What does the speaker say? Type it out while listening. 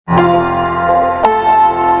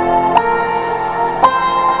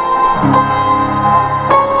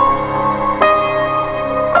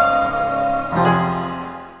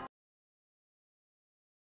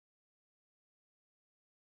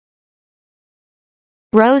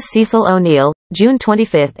Rose Cecil O'Neill, June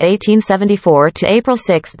 25, 1874 to April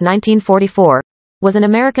 6, 1944, was an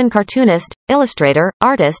American cartoonist, illustrator,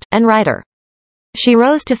 artist, and writer. She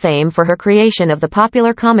rose to fame for her creation of the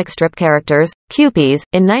popular comic strip characters, Kewpies,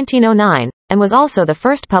 in 1909, and was also the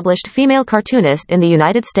first published female cartoonist in the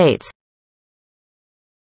United States.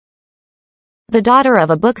 The daughter of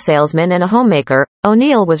a book salesman and a homemaker,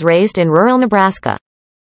 O'Neill was raised in rural Nebraska.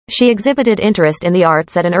 She exhibited interest in the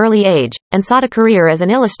arts at an early age, and sought a career as an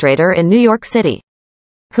illustrator in New York City.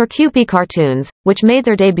 Her Kewpie cartoons, which made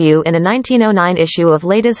their debut in a 1909 issue of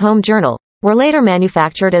Ladies' Home Journal, were later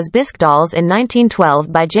manufactured as bisque dolls in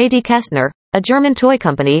 1912 by J.D. Kestner, a German toy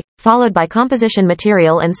company, followed by composition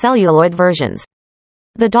material and celluloid versions.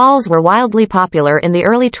 The dolls were wildly popular in the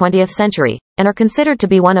early 20th century, and are considered to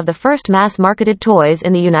be one of the first mass-marketed toys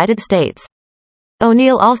in the United States.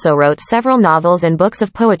 O'Neill also wrote several novels and books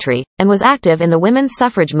of poetry, and was active in the women's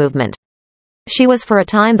suffrage movement. She was for a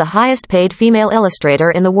time the highest-paid female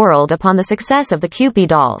illustrator in the world upon the success of the Kewpie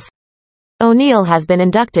dolls. O'Neill has been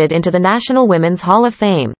inducted into the National Women's Hall of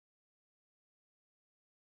Fame.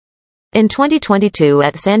 In 2022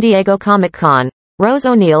 at San Diego Comic-Con, Rose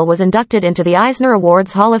O'Neill was inducted into the Eisner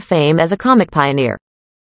Awards Hall of Fame as a comic pioneer.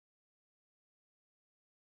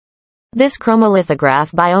 This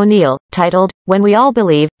chromolithograph by O'Neill, titled, "When We All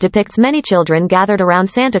Believe," depicts many children gathered around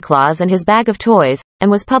Santa Claus and his bag of toys,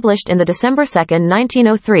 and was published in the December 2,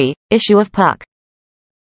 1903, issue of Puck.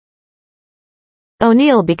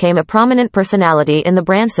 O'Neill became a prominent personality in the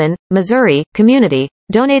Branson, Missouri, community,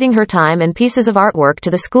 donating her time and pieces of artwork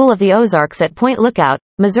to the School of the Ozarks at Point Lookout,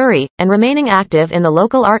 Missouri, and remaining active in the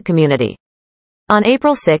local art community. On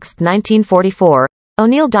April 6, 1944,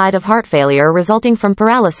 O'Neill died of heart failure resulting from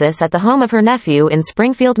paralysis at the home of her nephew in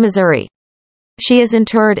Springfield, Missouri. She is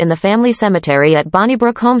interred in the family cemetery at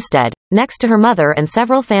Bonnybrook Homestead, next to her mother and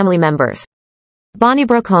several family members.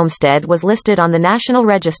 Bonnybrook Homestead was listed on the National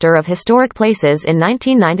Register of Historic Places in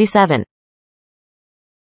 1997.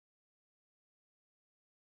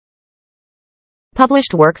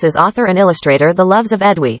 Published works as author and illustrator: The Loves of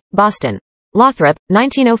Edwy, Boston. Lothrop,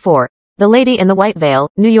 1904. The Lady in the White Veil,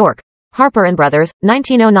 New York. Harper and Brothers,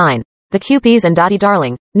 1909. The Kewpies and Dottie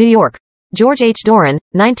Darling, New York. George H. Doran,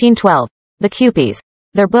 1912. The Kewpies.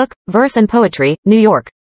 Their Book, Verse and Poetry, New York.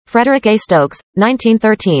 Frederick A. Stokes,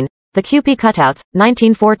 1913. The Kewpie Cutouts,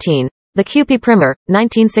 1914. The Kewpie Primer,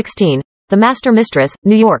 1916. The Master Mistress,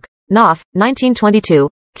 New York. Knopf, 1922.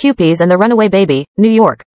 Kewpies and the Runaway Baby, New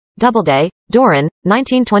York. Doubleday, Doran,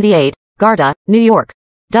 1928. Garda, New York.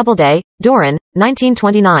 Doubleday, Doran,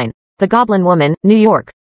 1929. The Goblin Woman, New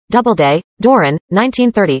York. Doubleday, Doran,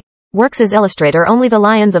 1930. Works as illustrator: Only the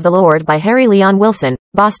Lions of the Lord by Harry Leon Wilson,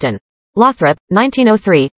 Boston. Lothrop,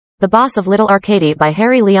 1903. The Boss of Little Arcady by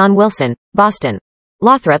Harry Leon Wilson, Boston.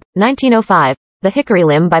 Lothrop, 1905. The Hickory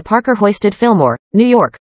Limb by Parker Hoisted Fillmore, New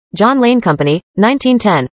York. John Lane Company,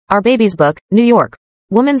 1910. Our Baby's Book, New York.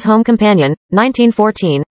 Woman's Home Companion,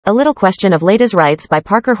 1914. A Little Question of Ladies' Rights by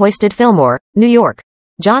Parker Hoisted Fillmore, New York.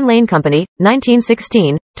 John Lane Company,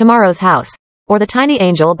 1916. Tomorrow's House. Or The Tiny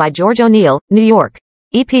Angel by George O'Neill, New York.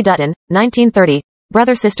 E. P. Dutton, 1930.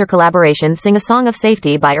 Brother-sister collaboration: Sing a Song of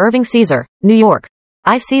Safety by Irving Caesar, New York.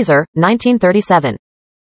 I. Caesar, 1937.